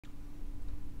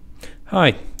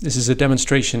Hi, this is a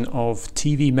demonstration of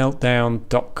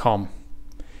tvmeltdown.com.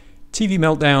 TV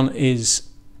Meltdown is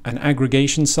an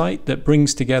aggregation site that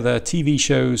brings together TV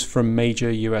shows from major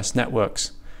US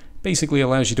networks. Basically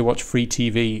allows you to watch free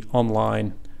TV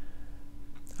online.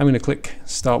 I'm going to click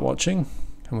Start Watching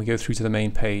and we go through to the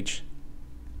main page.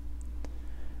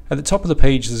 At the top of the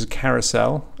page there's a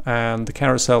carousel, and the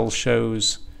carousel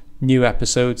shows new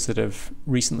episodes that have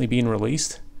recently been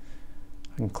released.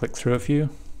 I can click through a few.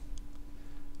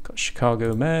 Got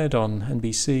Chicago Med on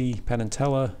NBC, Penn and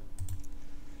Teller,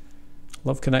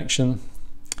 Love Connection.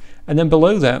 And then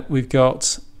below that we've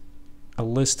got a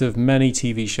list of many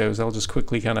TV shows. I'll just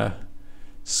quickly kind of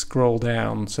scroll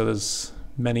down. So there's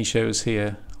many shows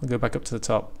here. I'll go back up to the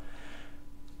top.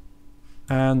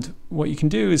 And what you can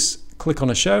do is click on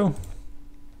a show,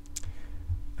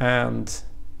 and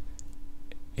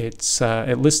it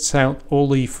lists out all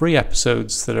the free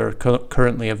episodes that are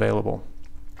currently available.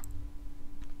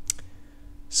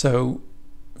 So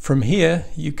from here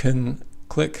you can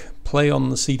click play on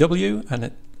the CW and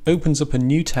it opens up a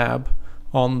new tab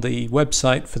on the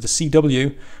website for the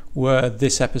CW where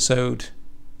this episode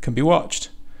can be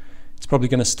watched. It's probably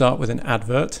going to start with an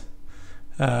advert.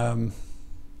 I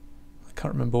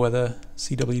can't remember whether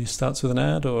CW starts with an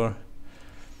ad or...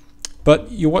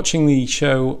 But you're watching the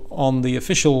show on the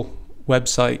official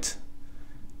website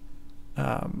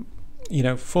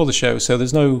for the show, so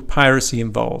there's no piracy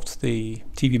involved. The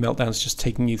TV Meltdown is just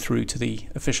taking you through to the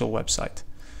official website.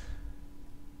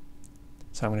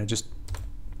 So I'm going to just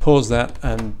pause that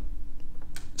and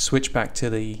switch back to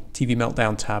the TV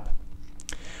Meltdown tab.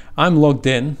 I'm logged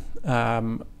in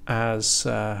as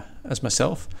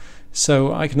myself,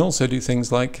 so I can also do things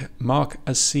like mark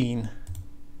as seen.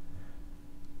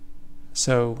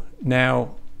 So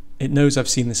now it knows I've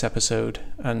seen this episode,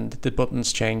 and the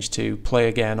button's changed to play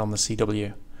again on the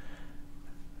CW.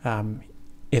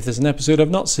 If there's an episode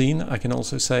I've not seen, I can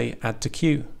also say add to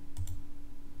queue.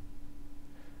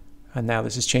 And now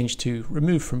this is changed to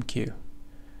remove from queue.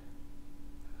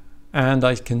 And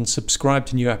I can subscribe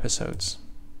to new episodes.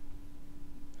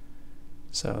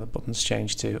 So the button's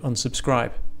changed to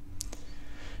unsubscribe.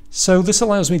 So this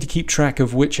allows me to keep track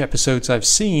of which episodes I've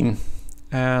seen.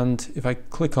 And if I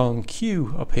click on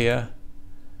queue up here,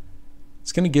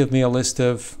 it's going to give me a list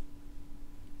of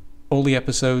all the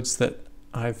episodes that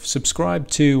I've subscribed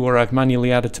to or I've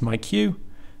manually added to my queue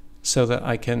so that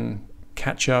I can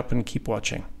catch up and keep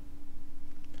watching.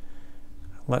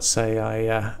 Let's say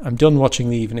I'm done watching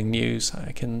the evening news.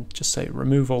 I can just say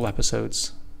remove all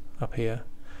episodes up here,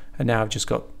 and now I've just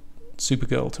got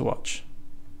Supergirl to watch.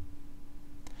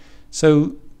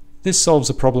 So this solves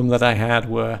a problem that I had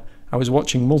where I was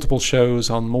watching multiple shows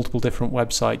on multiple different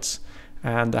websites,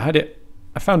 and I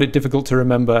found it difficult to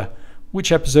remember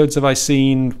which episodes have I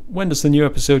seen, when does the new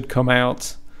episode come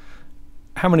out,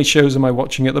 how many shows am I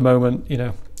watching at the moment,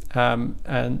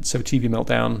 and so TV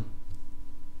Meltdown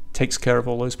takes care of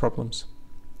all those problems.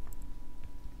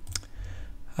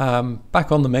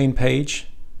 Back on the main page,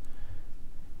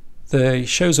 the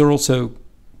shows are also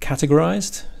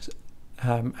categorized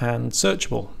and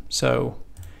searchable. So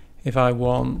if I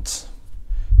want,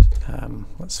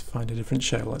 let's find a different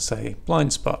show, let's say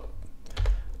Blind Spot.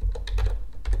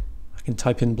 I can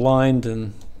type in blind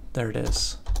and there it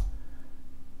is.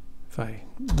 If I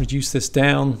reduce this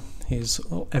down, here's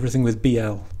everything with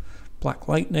BL. Black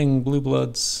Lightning, Blue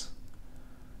Bloods,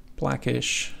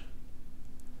 Blackish.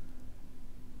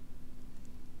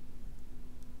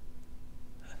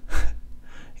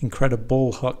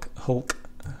 Incredible Hulk,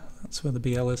 that's where the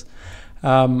BL is.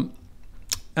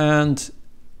 And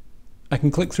I can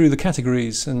click through the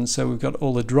categories, and so we've got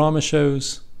all the drama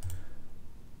shows,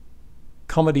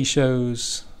 comedy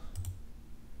shows,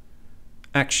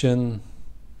 action,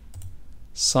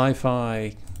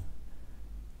 sci-fi,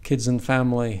 kids and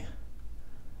family,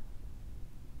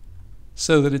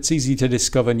 so that it's easy to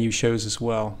discover new shows as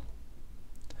well.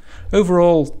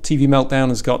 Overall, TV Meltdown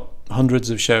has got hundreds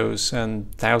of shows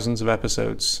and thousands of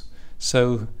episodes,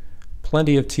 so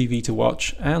plenty of TV to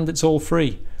watch, and it's all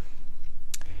free.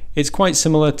 It's quite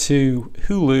similar to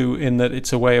Hulu in that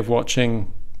it's a way of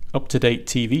watching up-to-date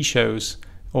TV shows,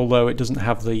 although it doesn't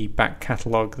have the back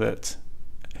catalogue that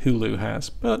Hulu has,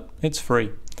 but it's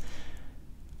free.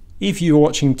 If you're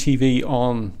watching TV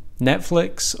on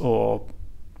Netflix or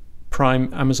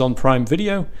Amazon Prime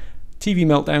Video, TV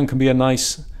Meltdown can be a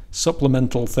nice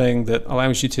supplemental thing that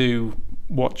allows you to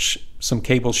watch some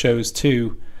cable shows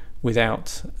too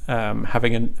without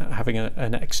having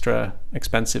an extra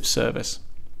expensive service.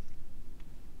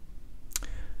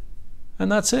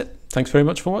 And that's it. Thanks very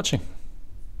much for watching.